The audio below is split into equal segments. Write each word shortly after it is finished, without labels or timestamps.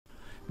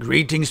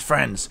Greetings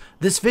friends,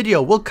 this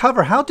video will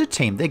cover how to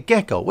tame the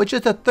gecko, which is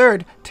the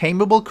third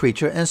tameable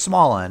creature in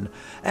Smalland.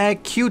 A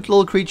cute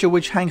little creature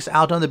which hangs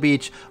out on the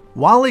beach.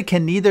 While it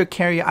can neither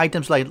carry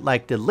items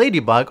like the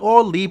ladybug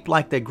or leap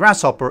like the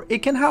grasshopper,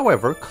 it can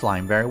however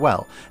climb very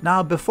well.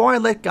 Now before I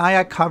let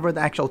Gaia cover the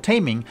actual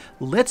taming,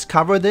 let's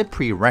cover the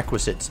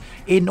prerequisites.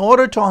 In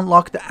order to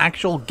unlock the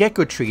actual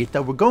gecko treat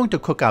that we're going to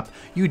cook up,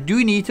 you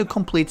do need to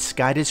complete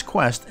Skadi's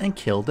quest and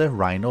kill the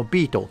Rhino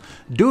Beetle.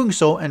 Doing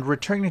so and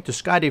returning to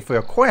Skadi for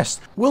your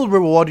quest will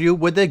reward you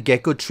with the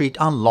gecko treat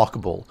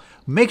unlockable.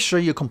 Make sure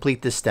you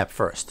complete this step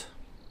first.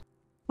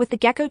 With the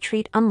gecko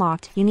treat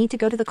unlocked, you need to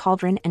go to the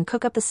cauldron and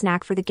cook up the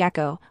snack for the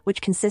gecko, which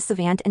consists of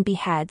ant and bee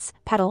heads,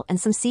 petal, and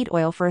some seed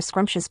oil for a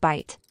scrumptious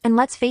bite. And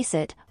let's face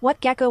it,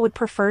 what gecko would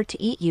prefer to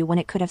eat you when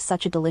it could have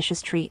such a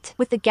delicious treat?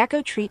 With the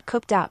gecko treat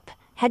cooked up,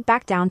 head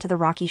back down to the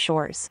rocky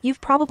shores. You've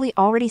probably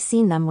already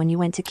seen them when you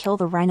went to kill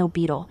the Rhino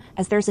Beetle,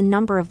 as there's a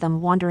number of them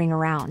wandering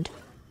around.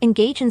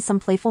 Engage in some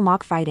playful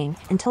mock fighting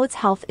until its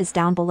health is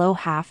down below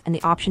half and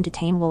the option to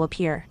tame will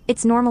appear.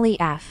 It's normally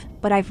F,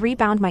 but I've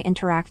rebound my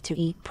interact to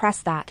E. Press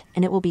that,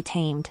 and it will be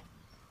tamed.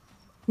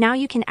 Now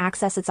you can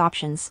access its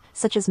options,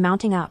 such as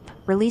mounting up,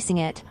 releasing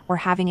it, or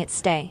having it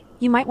stay.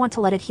 You might want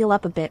to let it heal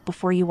up a bit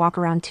before you walk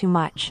around too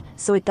much,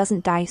 so it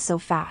doesn't die so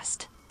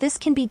fast. This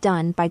can be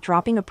done by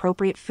dropping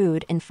appropriate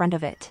food in front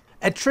of it.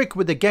 A trick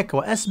with the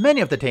gecko, as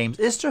many of the tames,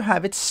 is to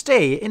have it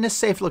stay in a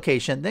safe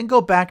location, then go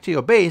back to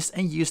your base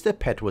and use the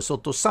pet whistle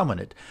to summon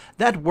it.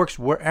 That works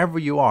wherever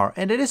you are,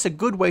 and it is a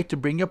good way to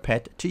bring your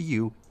pet to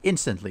you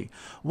instantly.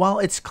 While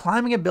its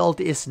climbing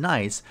ability is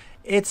nice,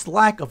 its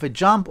lack of a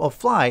jump or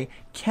fly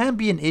can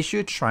be an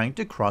issue trying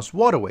to cross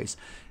waterways.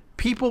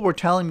 People were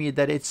telling me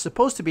that it's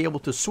supposed to be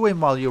able to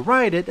swim while you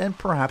ride it, and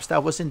perhaps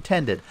that was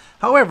intended.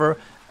 However,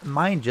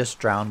 mine just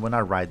drown when I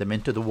ride them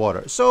into the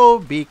water, so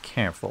be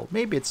careful.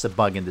 Maybe it's a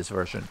bug in this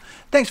version.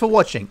 Thanks for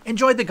watching.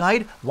 Enjoyed the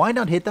guide? Why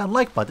not hit that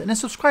like button and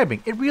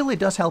subscribing? It really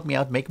does help me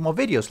out make more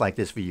videos like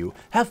this for you.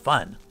 Have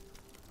fun!